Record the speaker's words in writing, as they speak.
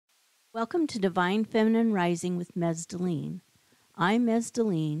Welcome to Divine Feminine Rising with Ms. Deline. I'm Ms.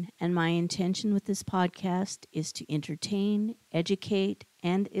 Deline, and my intention with this podcast is to entertain, educate,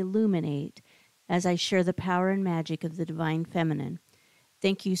 and illuminate as I share the power and magic of the Divine Feminine.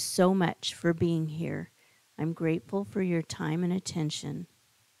 Thank you so much for being here. I'm grateful for your time and attention.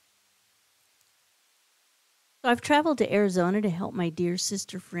 So I've traveled to Arizona to help my dear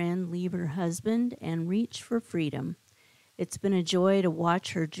sister friend leave her husband and reach for freedom. It's been a joy to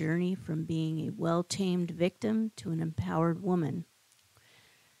watch her journey from being a well-tamed victim to an empowered woman.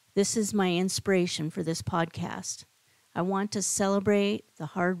 This is my inspiration for this podcast. I want to celebrate the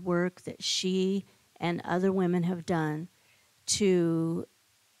hard work that she and other women have done to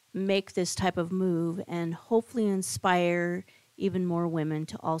make this type of move and hopefully inspire even more women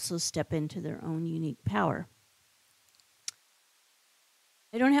to also step into their own unique power.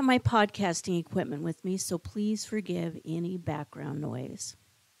 I don't have my podcasting equipment with me, so please forgive any background noise.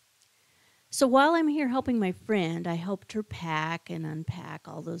 So while I'm here helping my friend, I helped her pack and unpack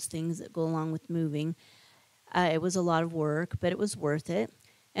all those things that go along with moving. It was a lot of work, but it was worth it.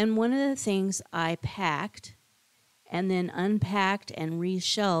 And one of the things I packed and then unpacked and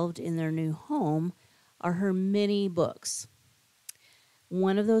reshelved in their new home are her many books.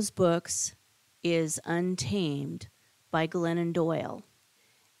 One of those books is Untamed by Glennon Doyle.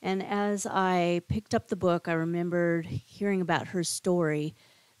 And as I picked up the book, I remembered hearing about her story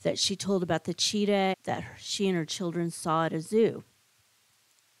that she told about the cheetah that she and her children saw at a zoo.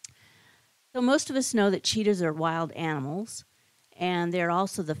 So most of us know that cheetahs are wild animals, and they're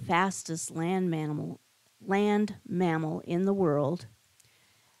also the fastest land mammal in the world.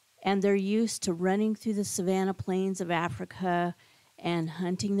 And they're used to running through the savanna plains of Africa and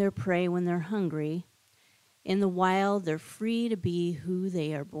hunting their prey when they're hungry. In the wild, they're free to be who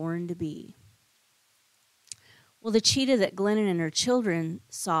they are born to be. Well, the cheetah that Glennon and her children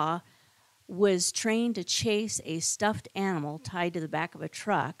saw was trained to chase a stuffed animal tied to the back of a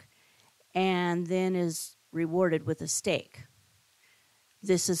truck and then is rewarded with a steak.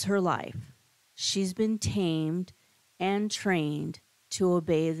 This is her life. She's been tamed and trained to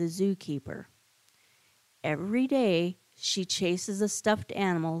obey the zookeeper. Every day, she chases a stuffed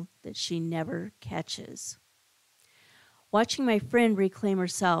animal that she never catches. Watching my friend reclaim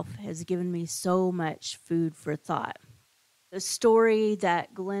herself has given me so much food for thought. The story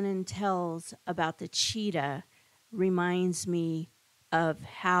that Glennon tells about the cheetah reminds me of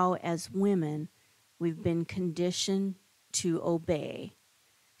how, as women, we've been conditioned to obey,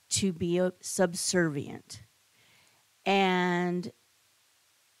 to be subservient. And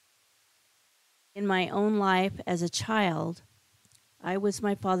in my own life as a child, I was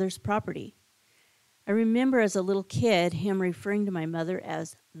my father's property. I remember as a little kid him referring to my mother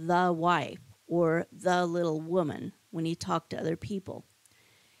as the wife or the little woman when he talked to other people.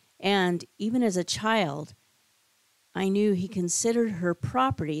 And even as a child, I knew he considered her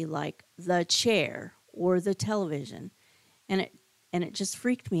property like the chair or the television. And it just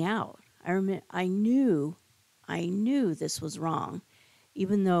freaked me out. I knew this was wrong,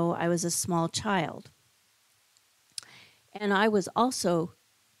 even though I was a small child. And I was also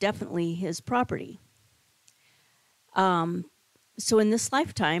definitely his property. So in this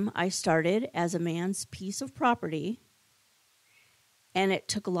lifetime, I started as a man's piece of property, and it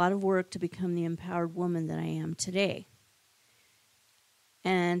took a lot of work to become the empowered woman that I am today.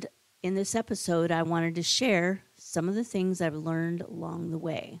 And in this episode, I wanted to share some of the things I've learned along the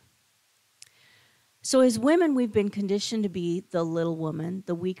way. So as women, we've been conditioned to be the little woman,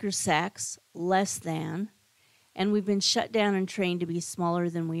 the weaker sex, less than, and we've been shut down and trained to be smaller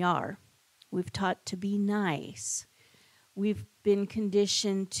than we are. We've taught to be nice. We've been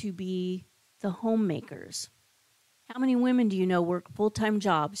conditioned to be the homemakers. How many women do you know work full-time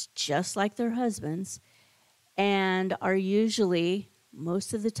jobs just like their husbands and are usually,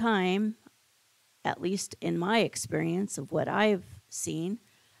 most of the time, at least in my experience of what I've seen,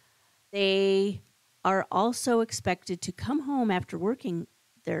 they are also expected to come home after working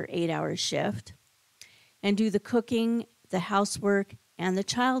their 8-hour shift and do the cooking, the housework, and the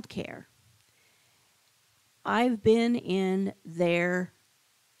childcare. I've been in their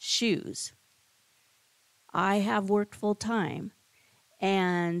shoes. I have worked full time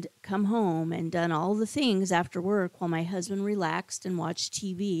and come home and done all the things after work while my husband relaxed and watched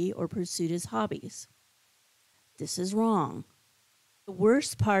TV or pursued his hobbies. This is wrong. The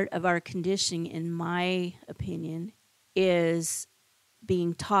worst part of our conditioning, in my opinion, is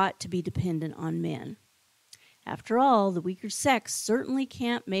being taught to be dependent on men. After all, the weaker sex certainly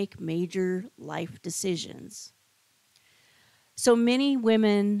can't make major life decisions. So many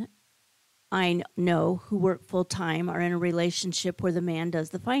women I know who work full-time are in a relationship where the man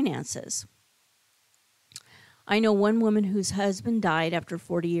does the finances. I know one woman whose husband died after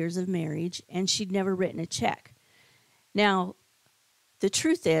 40 years of marriage, and she'd never written a check. Now, the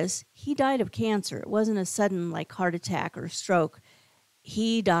truth is, he died of cancer. It wasn't a sudden, like, heart attack or stroke.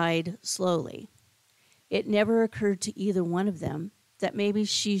 He died slowly. It never occurred to either one of them that maybe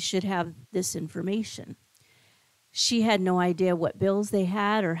she should have this information. She had no idea what bills they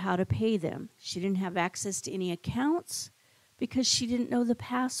had or how to pay them. She didn't have access to any accounts because she didn't know the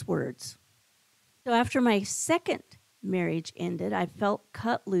passwords. So after my second marriage ended, I felt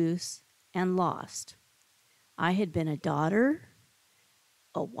cut loose and lost. I had been a daughter,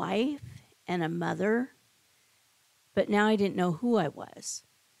 a wife, and a mother, but now I didn't know who I was.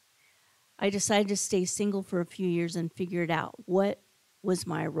 I decided to stay single for a few years and figured out what was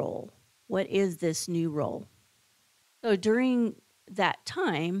my role. What is this new role? So during that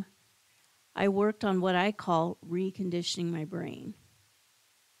time, I worked on what I call reconditioning my brain.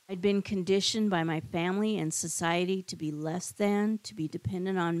 I'd been conditioned by my family and society to be less than, to be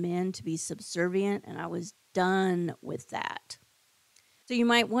dependent on men, to be subservient, and I was done with that. So you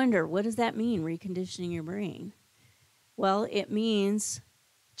might wonder, what does that mean, reconditioning your brain? Well, it means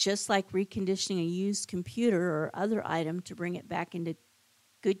just like reconditioning a used computer or other item to bring it back into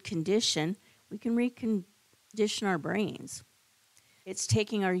good condition, we can recondition our brains. It's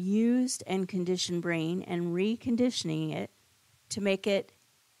taking our used and conditioned brain and reconditioning it to make it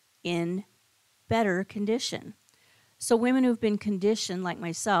in better condition. So women who've been conditioned, like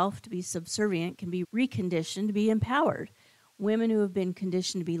myself, to be subservient can be reconditioned to be empowered. Women who have been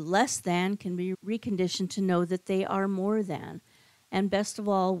conditioned to be less than can be reconditioned to know that they are more than. And best of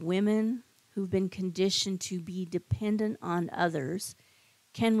all, women who've been conditioned to be dependent on others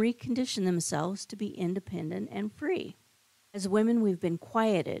can recondition themselves to be independent and free. As women, we've been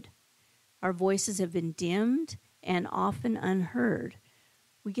quieted. Our voices have been dimmed and often unheard.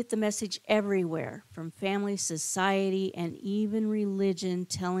 We get the message everywhere, from family, society, and even religion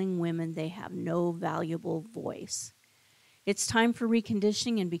telling women they have no valuable voice. It's time for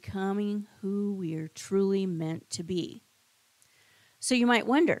reconditioning and becoming who we are truly meant to be. So you might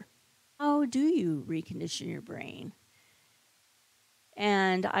wonder, how do you recondition your brain?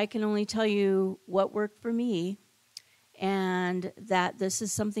 And I can only tell you what worked for me, and that this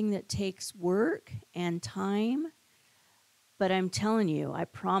is something that takes work and time. But I'm telling you, I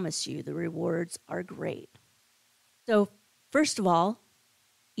promise you, the rewards are great. So first of all,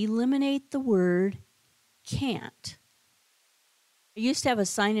 eliminate the word can't. I used to have a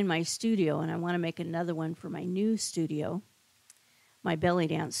sign in my studio, and I want to make another one for my new studio, my belly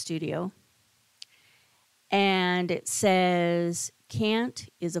dance studio. And it says, can't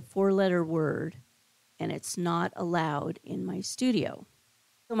is a 4-letter word, and it's not allowed in my studio.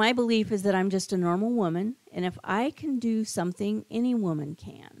 So my belief is that I'm just a normal woman, and if I can do something, any woman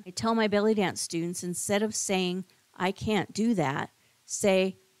can. I tell my belly dance students, instead of saying, I can't do that,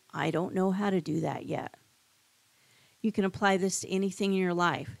 say, I don't know how to do that yet. You can apply this to anything in your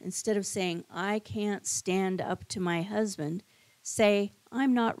life. Instead of saying, I can't stand up to my husband, say,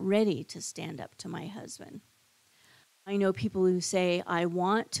 I'm not ready to stand up to my husband. I know people who say, I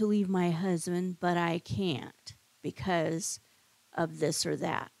want to leave my husband, but I can't because of this or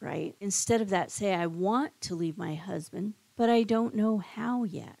that, right? Instead of that, say, I want to leave my husband, but I don't know how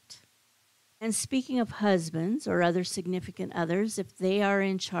yet. And speaking of husbands or other significant others, if they are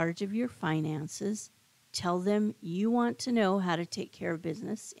in charge of your finances, tell them you want to know how to take care of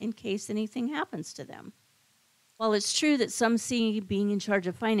business in case anything happens to them. While it's true that some see being in charge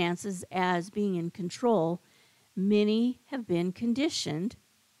of finances as being in control, many have been conditioned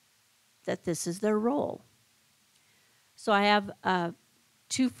that this is their role. So I have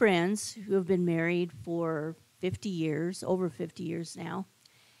 2 friends who have been married for 50 years, over 50 years now,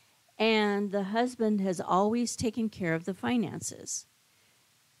 and the husband has always taken care of the finances.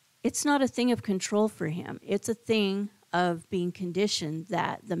 It's not a thing of control for him. It's a thing of being conditioned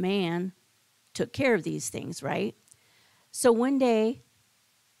that the man took care of these things, right? So one day,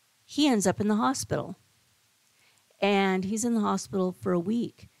 he ends up in the hospital. And he's in the hospital for a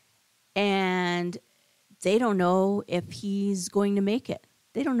week. And they don't know if he's going to make it.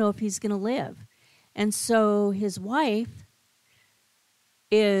 They don't know if he's going to live. And so his wife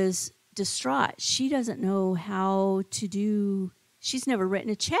is distraught. She doesn't know how to do, she's never written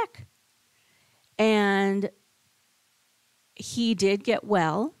a check. And he did get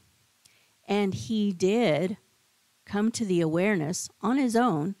well, and he did come to the awareness on his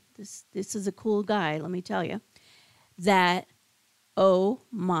own, this is a cool guy, let me tell you, that, oh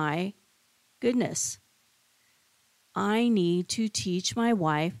my goodness, I need to teach my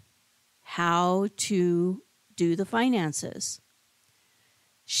wife how to do the finances.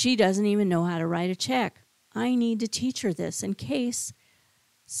 She doesn't even know how to write a check. I need to teach her this in case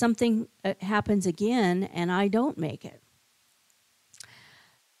something happens again and I don't make it.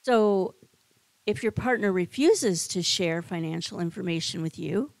 So if your partner refuses to share financial information with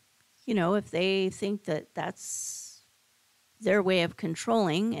you, if they think that that's their way of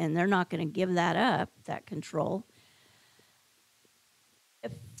controlling and they're not going to give that up, that control,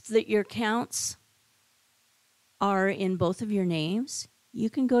 if your accounts are in both of your names, you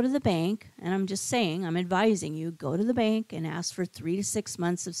can go to the bank, and I'm advising you, go to the bank and ask for 3 to 6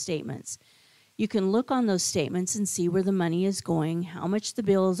 months of statements. You can look on those statements and see where the money is going, how much the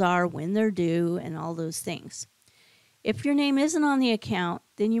bills are, when they're due, and all those things. If your name isn't on the account,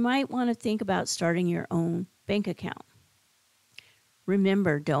 then you might want to think about starting your own bank account.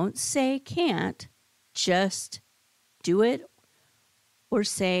 Remember, don't say can't, just do it or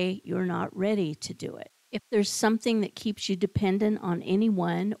say you're not ready to do it. If there's something that keeps you dependent on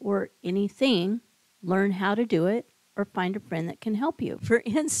anyone or anything, learn how to do it or find a friend that can help you. For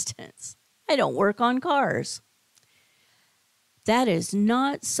instance, I don't work on cars. That is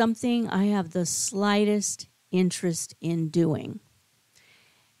not something I have the slightest interest in doing.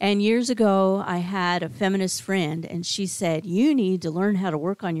 And years ago, I had a feminist friend, and she said, you need to learn how to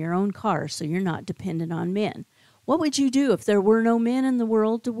work on your own car so you're not dependent on men. What would you do if there were no men in the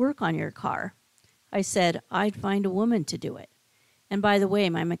world to work on your car? I said, I'd find a woman to do it. And by the way,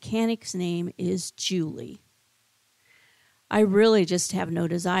 my mechanic's name is Julie. I really just have no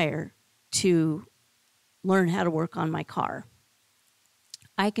desire to learn how to work on my car.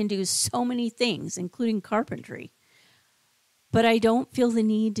 I can do so many things, including carpentry, but I don't feel the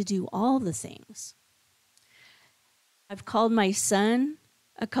need to do all the things. I've called my son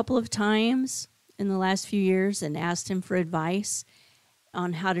a couple of times in the last few years and asked him for advice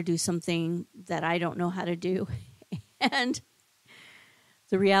on how to do something that I don't know how to do. And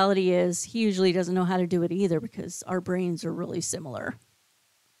the reality is he usually doesn't know how to do it either because our brains are really similar.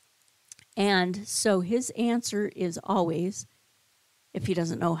 And so his answer is always, if he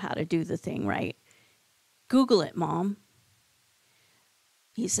doesn't know how to do the thing right, Google it, Mom.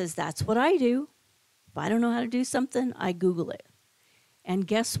 He says, that's what I do. If I don't know how to do something, I Google it. And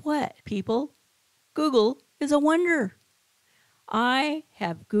guess what, people? Google is a wonder. I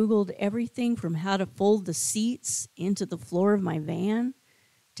have Googled everything from how to fold the seats into the floor of my van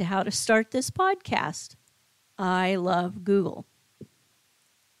to how to start this podcast. I love Google.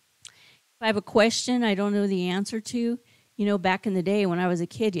 If I have a question I don't know the answer to, back in the day when I was a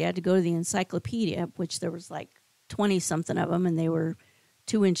kid, you had to go to the encyclopedia, which there was like 20-something of them, and they were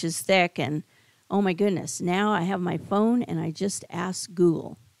 2 inches thick. And oh my goodness, now I have my phone and I just ask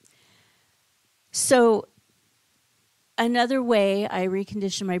Google. So another way I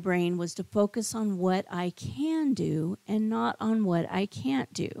reconditioned my brain was to focus on what I can do and not on what I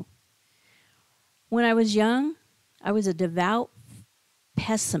can't do. When I was young, I was a devout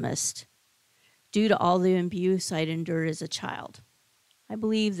pessimist due to all the abuse I'd endured as a child. I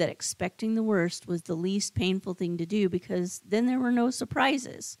believed that expecting the worst was the least painful thing to do because then there were no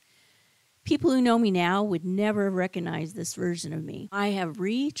surprises. People who know me now would never recognize this version of me. I have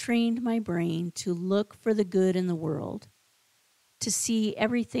retrained my brain to look for the good in the world, to see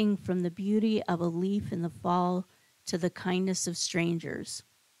everything from the beauty of a leaf in the fall to the kindness of strangers.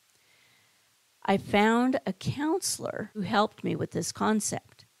 I found a counselor who helped me with this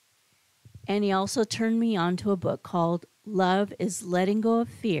concept, and he also turned me on to a book called Love is Letting Go of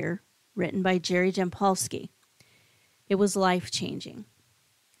Fear, written by Jerry Jampolsky. It was life-changing.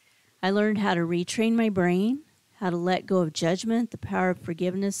 I learned how to retrain my brain, how to let go of judgment, the power of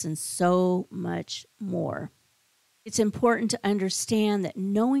forgiveness, and so much more. It's important to understand that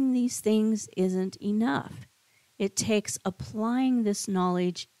knowing these things isn't enough. It takes applying this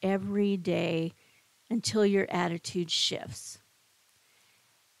knowledge every day until your attitude shifts.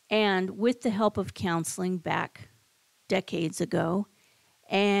 And with the help of counseling back decades ago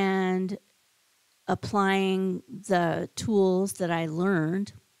and applying the tools that I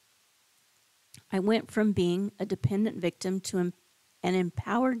learned, I went from being a dependent victim to an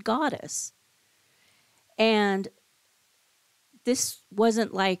empowered goddess. And this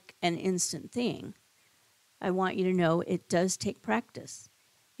wasn't like an instant thing. I want you to know it does take practice.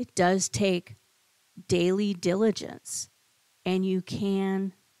 It does take daily diligence, and you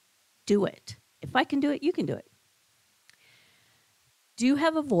can do it. If I can do it, you can do it. Do you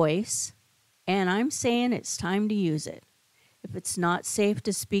have a voice? And I'm saying it's time to use it. If it's not safe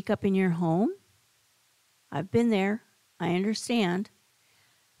to speak up in your home, I've been there. I understand.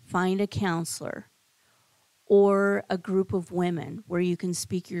 Find a counselor. or a group of women where you can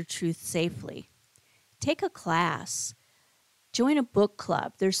speak your truth safely. Take a class. Join a book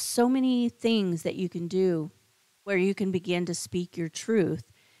club. There's so many things that you can do where you can begin to speak your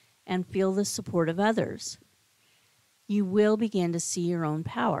truth and feel the support of others. You will begin to see your own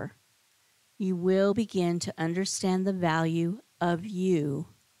power. You will begin to understand the value of you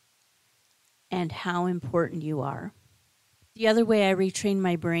and how important you are. The other way I retrain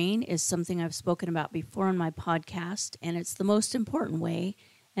my brain is something I've spoken about before on my podcast, and it's the most important way,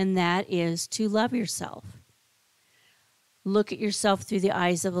 and that is to love yourself. Look at yourself through the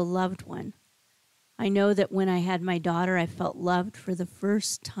eyes of a loved one. I know that when I had my daughter, I felt loved for the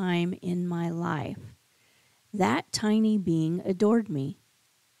first time in my life. That tiny being adored me.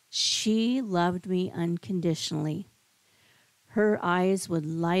 She loved me unconditionally. Her eyes would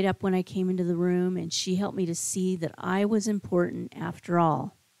light up when I came into the room, and she helped me to see that I was important after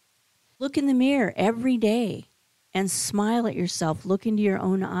all. Look in the mirror every day and smile at yourself. Look into your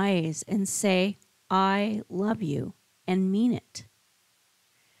own eyes and say, I love you, and mean it.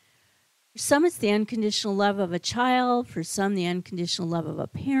 For some, it's the unconditional love of a child. For some, the unconditional love of a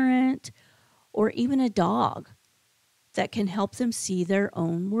parent or even a dog that can help them see their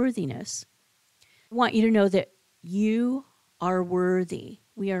own worthiness. I want you to know that you are worthy.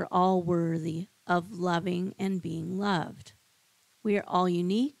 We are all worthy of loving and being loved. We are all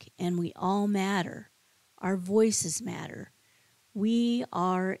unique and we all matter. Our voices matter. We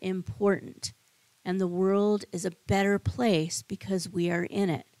are important, and the world is a better place because we are in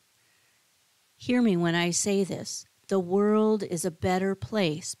it. Hear me when I say this. The world is a better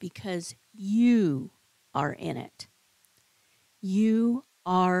place because you are in it. You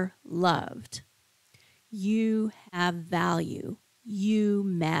are loved. You have value. You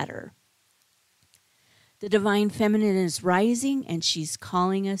matter. The divine feminine is rising, and she's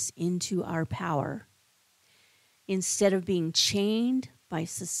calling us into our power. Instead of being chained by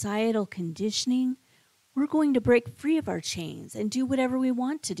societal conditioning, we're going to break free of our chains and do whatever we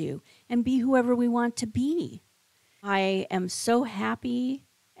want to do and be whoever we want to be. I am so happy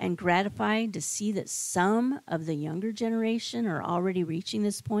and gratified to see that some of the younger generation are already reaching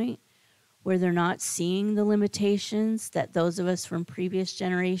this point where they're not seeing the limitations that those of us from previous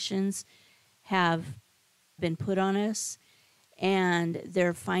generations have been put on us, and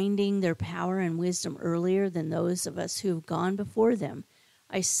they're finding their power and wisdom earlier than those of us who have gone before them.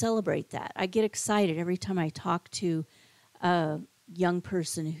 I celebrate that. I get excited every time I talk to a young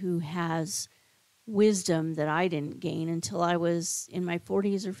person who has wisdom that I didn't gain until I was in my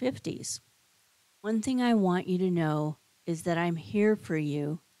 40s or 50s. One thing I want you to know is that I'm here for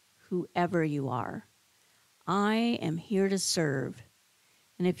you, whoever you are. I am here to serve.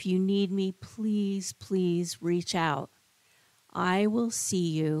 And if you need me, please, please reach out. I will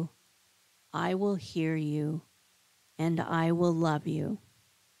see you, I will hear you, and I will love you.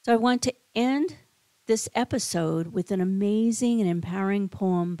 So I want to end this episode with an amazing and empowering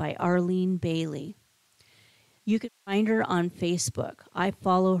poem by Arlene Bailey. You can find her on Facebook. I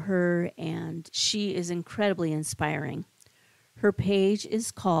follow her, and she is incredibly inspiring. Her page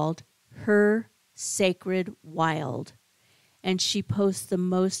is called Her Sacred Wild, and she posts the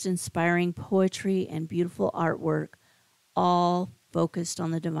most inspiring poetry and beautiful artwork, all focused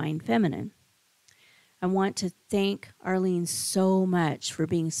on the divine feminine. I want to thank Arlene so much for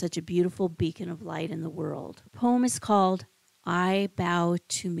being such a beautiful beacon of light in the world. The poem is called I Bow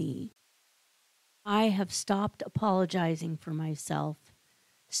to Me. I have stopped apologizing for myself,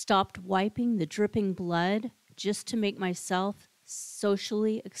 stopped wiping the dripping blood just to make myself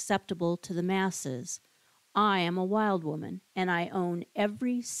socially acceptable to the masses. I am a wild woman, and I own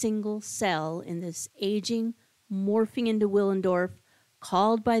every single cell in this aging, morphing into Willendorf,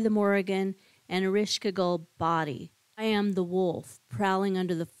 called by the Morrigan and Erishkigal body. I am the wolf, prowling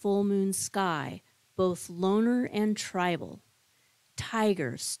under the full moon sky, both loner and tribal.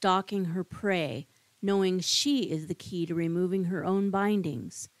 Tiger stalking her prey, knowing she is the key to removing her own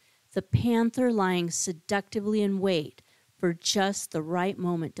bindings. The panther lying seductively in wait for just the right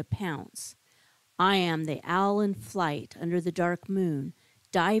moment to pounce. I am the owl in flight under the dark moon,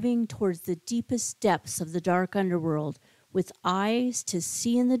 diving towards the deepest depths of the dark underworld, with eyes to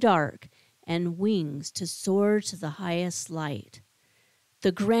see in the dark and wings to soar to the highest light.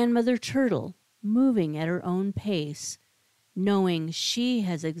 The grandmother turtle, moving at her own pace, knowing she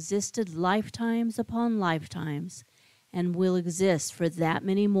has existed lifetimes upon lifetimes and will exist for that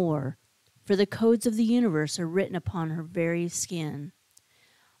many more, for the codes of the universe are written upon her very skin.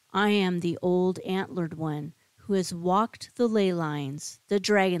 I am the old antlered one who has walked the ley lines, the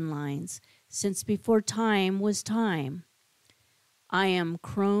dragon lines, since before time was time. I am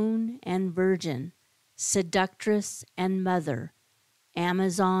crone and virgin, seductress and mother,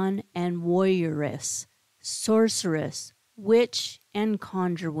 Amazon and warrioress, sorceress, witch and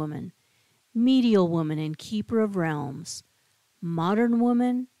conjure woman, medial woman and keeper of realms, modern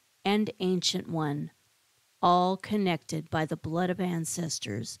woman and ancient one, all connected by the blood of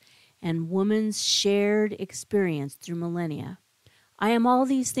ancestors and woman's shared experience through millennia. I am all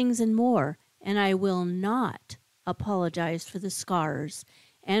these things and more, and I will not apologize for the scars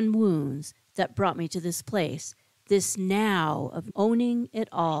and wounds that brought me to this place, this now of owning it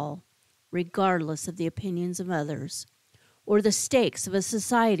all, regardless of the opinions of others, or the stakes of a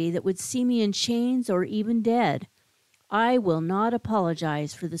society that would see me in chains or even dead. I will not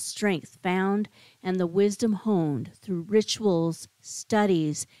apologize for the strength found and the wisdom honed through rituals,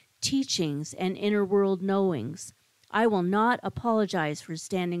 studies, teachings, and inner world knowings. I will not apologize for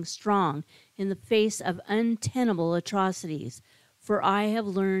standing strong in the face of untenable atrocities, for I have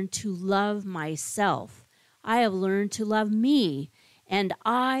learned to love myself. I have learned to love me, and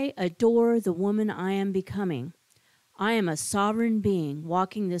I adore the woman I am becoming. I am a sovereign being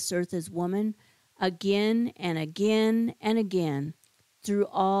walking this earth as woman again and again and again through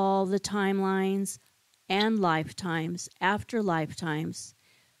all the timelines and lifetimes after lifetimes,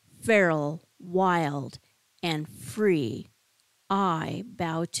 feral, wild, and free. I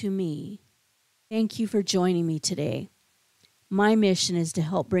bow to me. Thank you for joining me today. My mission is to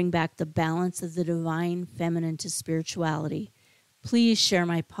help bring back the balance of the divine feminine to spirituality. Please share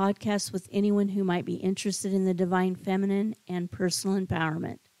my podcast with anyone who might be interested in the divine feminine and personal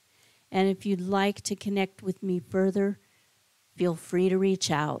empowerment. And if you'd like to connect with me further, feel free to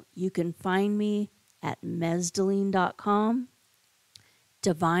reach out. You can find me at mesdeline.com,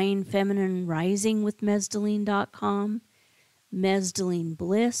 Divine Feminine Rising with Mesdeline.com, Mesdeline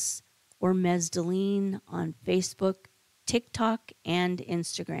Bliss, or Mesdeline on Facebook, TikTok, and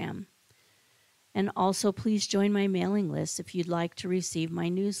Instagram. And also, please join my mailing list if you'd like to receive my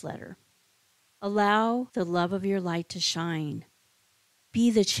newsletter. Allow the love of your light to shine. Be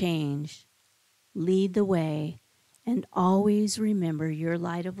the change. Lead the way. And always remember your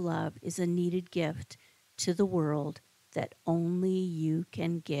light of love is a needed gift to the world that only you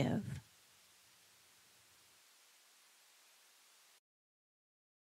can give.